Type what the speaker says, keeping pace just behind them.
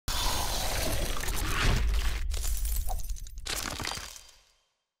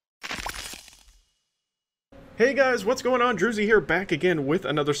Hey guys, what's going on? Druzy here, back again with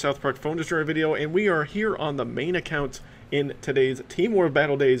another South Park Phone Destroyer video, and we are here on the main account in today's Team War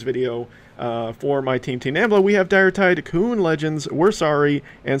Battle Days video. For my team, Team Nambla, we have Dire Tide, Coon Legends, We're Sorry,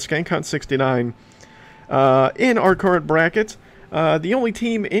 and SkankHunt69. In our current bracket, the only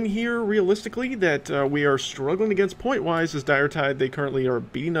team in here, realistically, that we are struggling against point-wise is Dire Tide. They currently are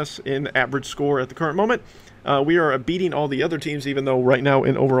beating us in average score at the current moment. We are beating all the other teams, even though right now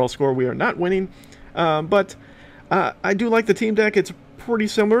in overall score we are not winning. But I do like the team deck. It's pretty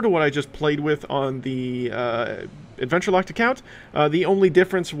similar to what I just played with on the Adventure Locked account. The only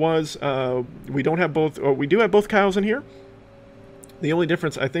difference was we don't have both. Or we do have both Kyles in here. The only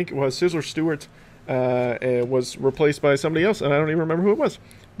difference, I think, was Sizzler Stewart was replaced by somebody else, and I don't even remember who it was.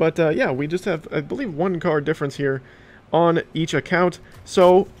 But yeah, we just have, I believe, one card difference here on each account.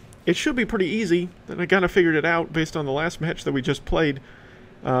 So it should be pretty easy. And I kind of figured it out based on the last match that we just played.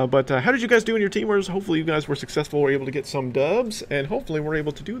 But how did you guys do in your team wars? Hopefully you guys were successful, were able to get some dubs, and hopefully we're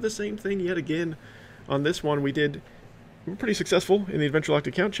able to do the same thing yet again on this one. We were pretty successful in the Adventure Locked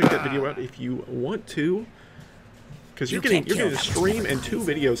account. Check that video out if you want to, because you're getting a stream and 2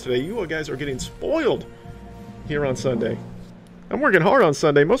 videos today. You guys are getting spoiled here on Sunday. I'm working hard on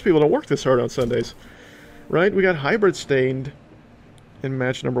Sunday. Most people don't work this hard on Sundays, right? We got Hybrid Stained in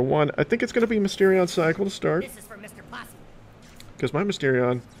match number 1. I think it's going to be Mysterion Cycle to start, because my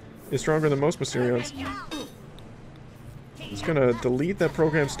Mysterion is stronger than most Mysterions. It's going to delete that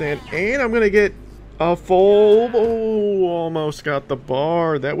program stand, and I'm going to get a full... Oh, almost got the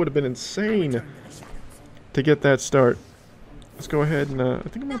bar. That would have been insane to get that start. Let's go ahead and... I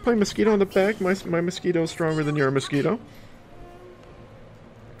think I'm going to play Mosquito on the back. My Mosquito is stronger than your Mosquito.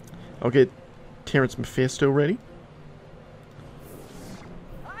 I'll get Terrence Mephisto ready.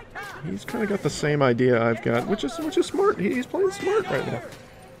 He's kind of got the same idea I've got, which is smart. He's playing smart right now.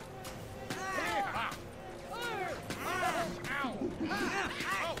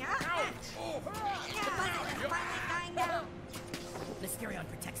 Mysterion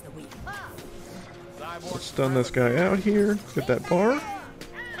protects the weak. Let's stun this guy out here. Get that bar.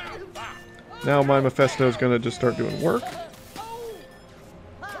 Now my Mephisto is going to just start doing work.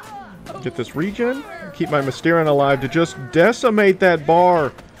 Get this regen. Keep my Mysterion alive to just decimate that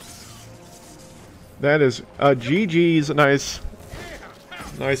bar. That is GG's.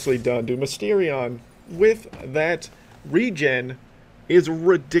 Nicely done, dude. Mysterion with that regen is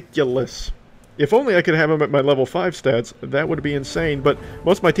ridiculous. If only I could have him at my level 5 stats, that would be insane. But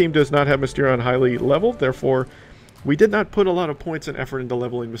most of my team does not have Mysterion highly leveled, therefore we did not put a lot of points and effort into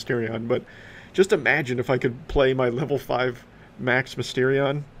leveling Mysterion. But just imagine if I could play my level 5 max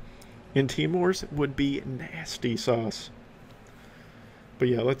Mysterion in Team Wars. It would be nasty sauce. But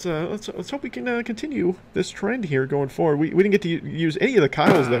yeah, let's hope we can continue this trend here going forward. We didn't get to use any of the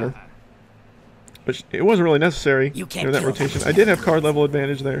Kyles there, but it wasn't really necessary during that rotation. I did have card level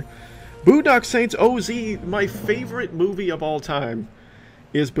advantage there. Boondock Saints OZ, my favorite movie of all time,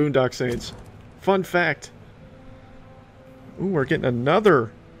 is Boondock Saints. Fun fact. Ooh, we're getting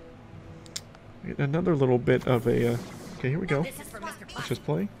another little bit of a. Okay, here we go. Let's just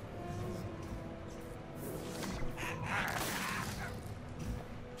play.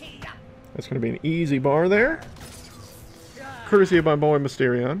 That's going to be an easy bar there. Courtesy of my boy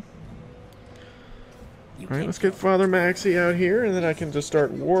Mysterion. Alright, let's get Father Maxi out here, and then I can just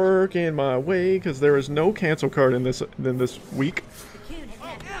start working my way, because there is no cancel card in this week.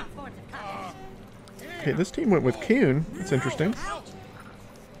 Okay, this team went with Coon. That's interesting.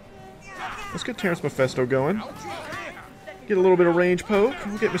 Let's get Terrence Mephisto going. Get a little bit of range poke.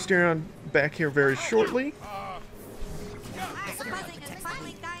 We'll get Mysterion back here very shortly.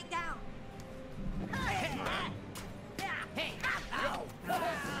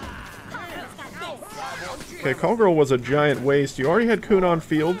 Okay, Call Girl was a giant waste. You already had Coon on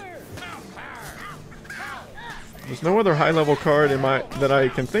field. There's no other high-level card that I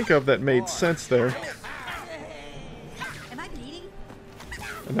can think of that made sense there.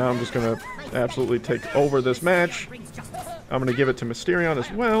 And now I'm just going to absolutely take over this match. I'm going to give it to Mysterion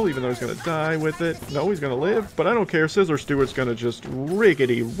as well, even though he's going to die with it. No, he's going to live, but I don't care. Sizzler Stewart's going to just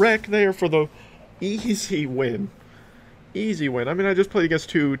rickety-wreck there for the easy win. Easy win. I mean, I just played against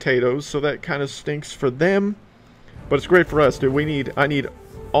 2 Tatos, so that kind of stinks for them. But it's great for us, dude. I need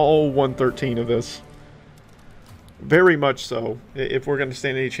all 113 of this. Very much so, if we're going to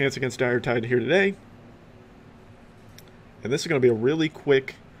stand any chance against Dire Tide here today. And this is going to be a really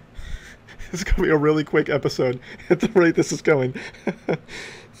quick... this is going to be a really quick episode at the rate this is going.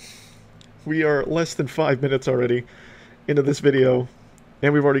 We are less than 5 minutes already into this video.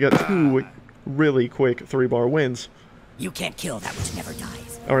 And we've already got 2 really quick 3-bar wins. You can't kill that which never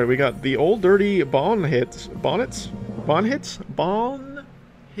dies. Alright, we got the old dirty bon hits. Bonnets? Bon hits? Bon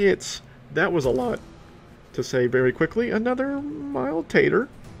hits. That was a lot to say very quickly. Another mild tater.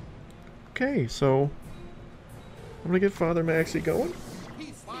 Okay, so I'm gonna get Father Maxie going.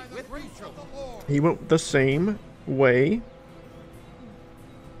 He went the same way.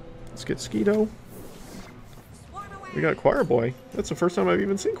 Let's get Skeeto. We got Choir Boy. That's the first time I've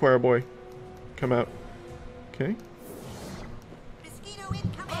even seen Choir Boy come out. Okay.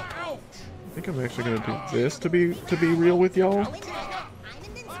 I think I'm actually gonna do this to be real with y'all.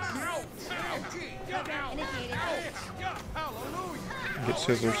 Get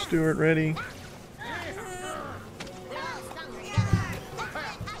Sizzler Stewart ready.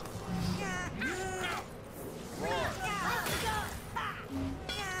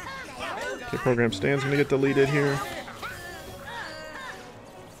 Okay, program stand's gonna get deleted here.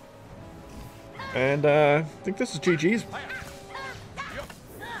 And I think this is GG's.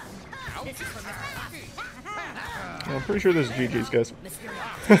 I'm pretty sure this is GG's, guys.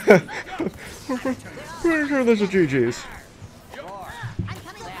 Pretty sure this is GG's.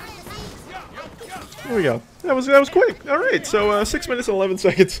 There we go. That was quick. All right, so 6 minutes and 11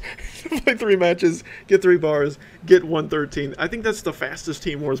 seconds. Play 3 matches, get 3 bars, get 113. I think that's the fastest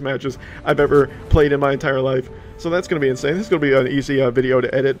Team Wars matches I've ever played in my entire life. So that's going to be insane. This is going to be an easy video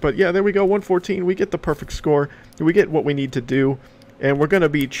to edit. But yeah, there we go, 114. We get the perfect score. We get what we need to do. And we're going to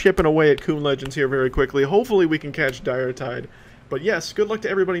be chipping away at Coon Legends here very quickly. Hopefully we can catch Dire Tide. But yes, good luck to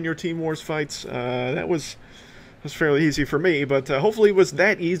everybody in your Team Wars fights. That was fairly easy for me, but hopefully it was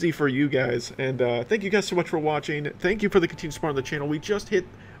that easy for you guys. And thank you guys so much for watching. Thank you for the continued support on the channel.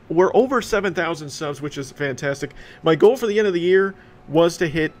 We're over 7,000 subs, which is fantastic. My goal for the end of the year was to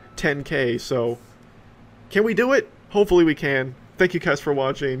hit 10K, so can we do it? Hopefully we can. Thank you guys for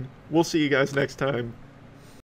watching. We'll see you guys next time.